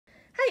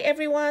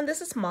everyone,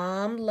 this is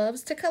Mom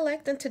Loves to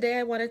Collect, and today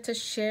I wanted to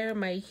share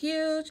my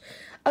huge,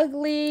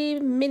 ugly,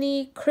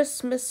 mini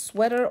Christmas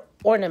sweater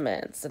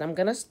ornaments. And I'm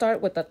going to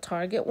start with the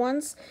Target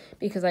ones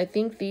because I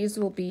think these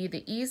will be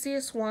the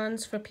easiest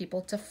ones for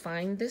people to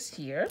find this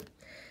year.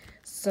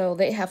 So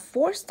they have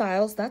 4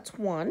 styles, that's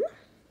 1,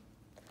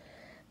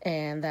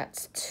 and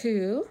that's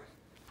 2.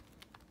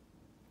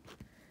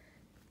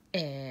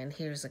 And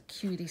here's a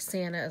cutie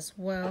Santa as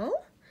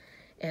well.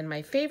 And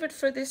my favorite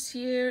for this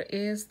year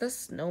is the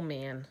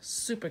snowman.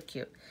 Super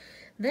cute.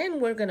 Then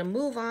we're going to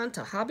move on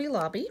to Hobby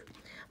Lobby.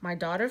 My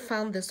daughter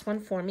found this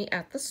one for me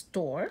at the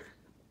store.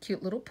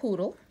 Cute little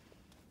poodle.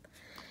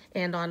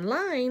 And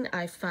online,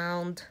 I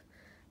found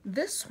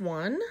this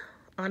one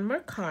on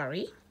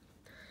Mercari,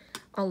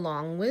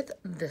 along with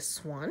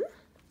this one,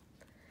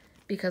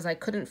 because I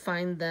couldn't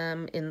find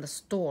them in the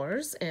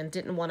stores and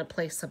didn't want to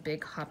place a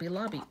big Hobby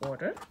Lobby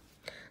order.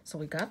 So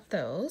we got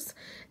those.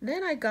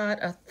 Then I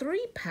got a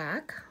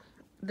 3-pack,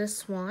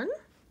 this one.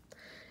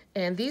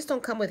 And these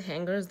don't come with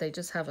hangers, they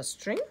just have a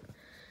string.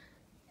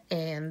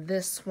 And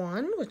this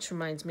one, which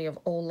reminds me of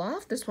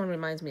Olaf. This one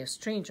reminds me of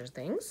Stranger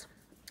Things.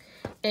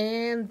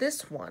 And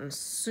this one,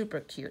 super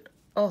cute.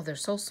 Oh, they're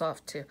so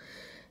soft too.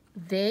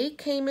 They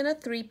came in a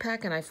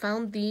 3-pack and I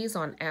found these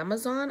on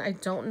Amazon. I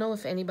don't know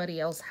if anybody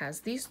else has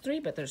these 3,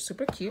 but they're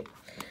super cute.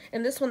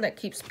 And this one that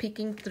keeps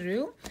peeking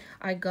through,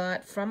 I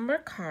got from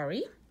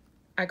Mercari.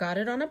 I got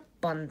it on a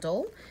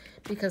bundle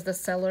because the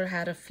seller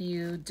had a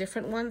few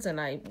different ones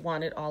and I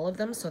wanted all of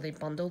them, so they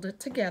bundled it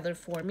together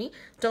for me.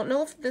 Don't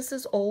know if this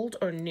is old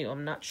or new,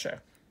 I'm not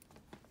sure.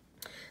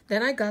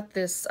 Then I got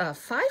this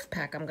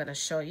 5-pack I'm going to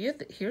show you.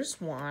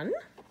 Here's 1,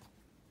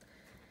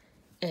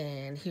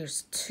 and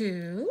here's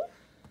 2,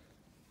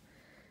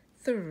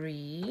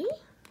 3,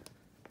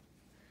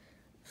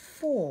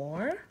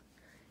 4,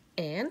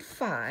 and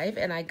 5,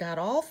 and I got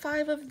all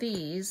 5 of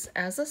these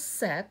as a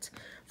set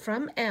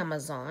from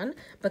Amazon,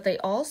 but they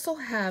also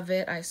have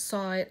it, I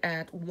saw it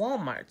at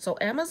Walmart. So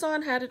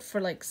Amazon had it for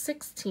like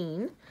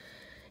 16,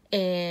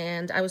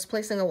 and I was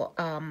placing a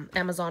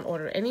Amazon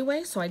order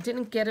anyway, so I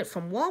didn't get it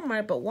from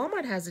Walmart, but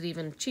Walmart has it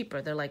even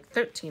cheaper. They're like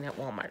 13 at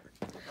Walmart.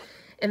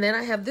 And then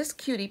I have this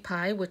cutie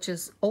pie, which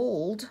is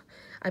old,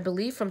 I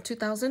believe from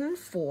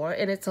 2004,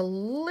 and it's a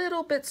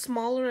little bit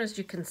smaller, as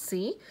you can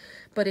see,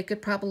 but it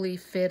could probably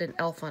fit an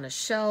Elf on a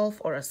Shelf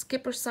or a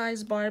Skipper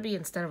size Barbie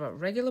instead of a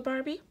regular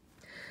Barbie.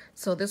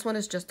 So this one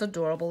is just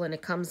adorable, and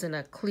it comes in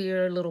a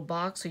clear little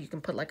box, so you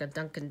can put like a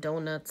Dunkin'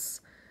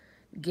 Donuts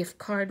gift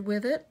card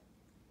with it.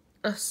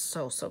 Oh,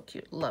 so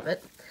cute. Love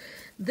it.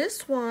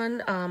 This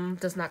one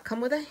does not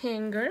come with a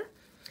hanger.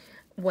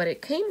 What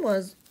it came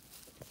with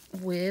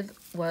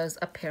was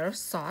a pair of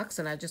socks,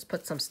 and I just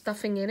put some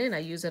stuffing in it, and I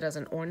use it as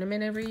an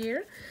ornament every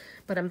year.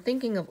 But I'm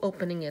thinking of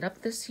opening it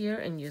up this year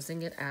and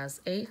using it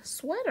as a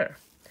sweater.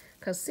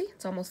 Because see,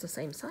 it's almost the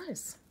same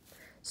size.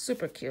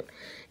 Super cute.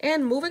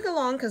 And moving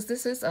along, because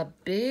this is a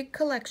big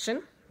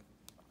collection,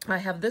 I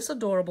have this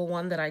adorable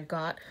one that I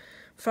got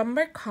from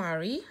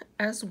Mercari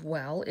as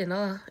well in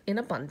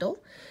a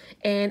bundle.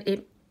 And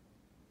it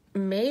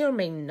may or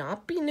may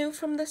not be new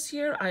from this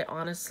year. I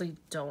honestly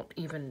don't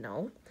even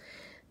know.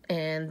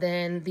 And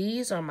then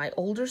these are my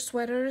older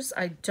sweaters.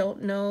 I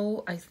don't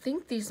know. I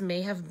think these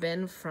may have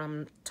been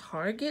from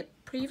Target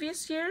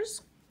previous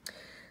years.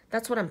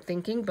 That's what I'm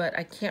thinking, but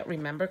I can't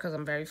remember because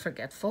I'm very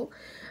forgetful.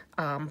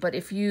 But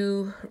if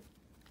you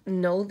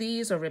know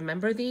these or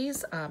remember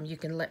these, you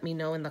can let me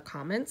know in the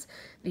comments.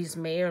 These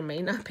may or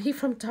may not be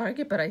from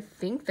Target, but I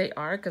think they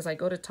are because I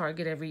go to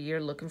Target every year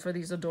looking for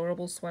these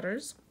adorable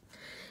sweaters.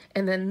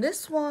 And then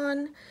this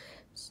one,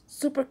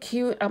 super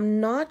cute.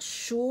 I'm not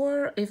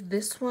sure if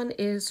this one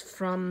is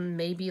from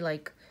maybe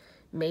like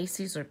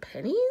Macy's or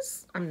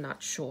Penny's. I'm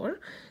not sure.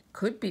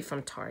 Could be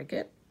from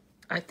Target.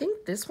 I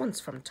think this one's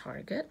from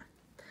Target.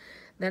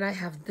 Then I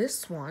have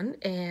this one,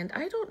 and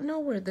I don't know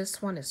where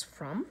this one is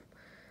from,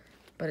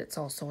 but it's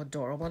also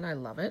adorable and I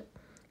love it.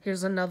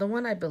 Here's another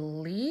one, I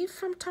believe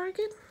from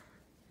Target.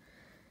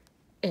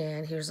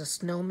 And here's a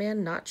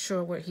snowman, not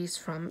sure where he's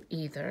from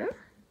either.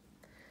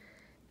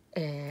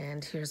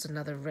 And here's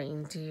another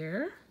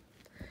reindeer.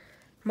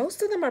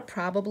 Most of them are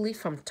probably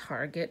from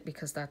Target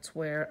because that's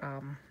where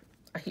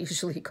I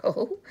usually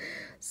go.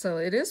 So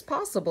it is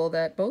possible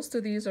that most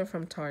of these are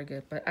from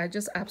Target, but I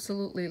just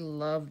absolutely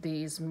love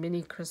these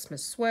mini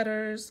Christmas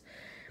sweaters.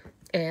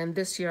 And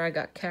this year I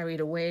got carried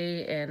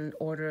away and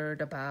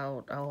ordered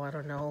about, oh, I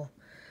don't know,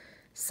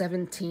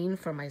 17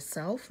 for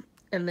myself.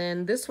 And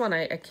then this one,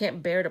 I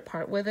can't bear to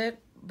part with it,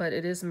 but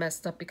it is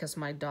messed up because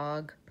my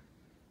dog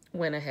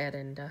went ahead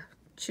and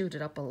chewed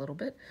it up a little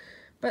bit.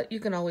 But you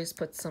can always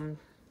put some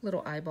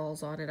little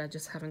eyeballs on it. I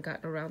just haven't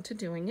gotten around to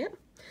doing it.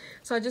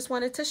 So I just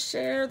wanted to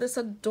share this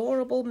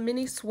adorable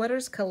mini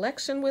sweaters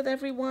collection with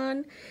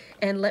everyone,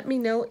 and let me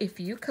know if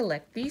you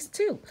collect these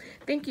too.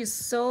 Thank you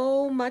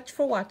so much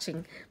for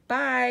watching.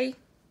 Bye.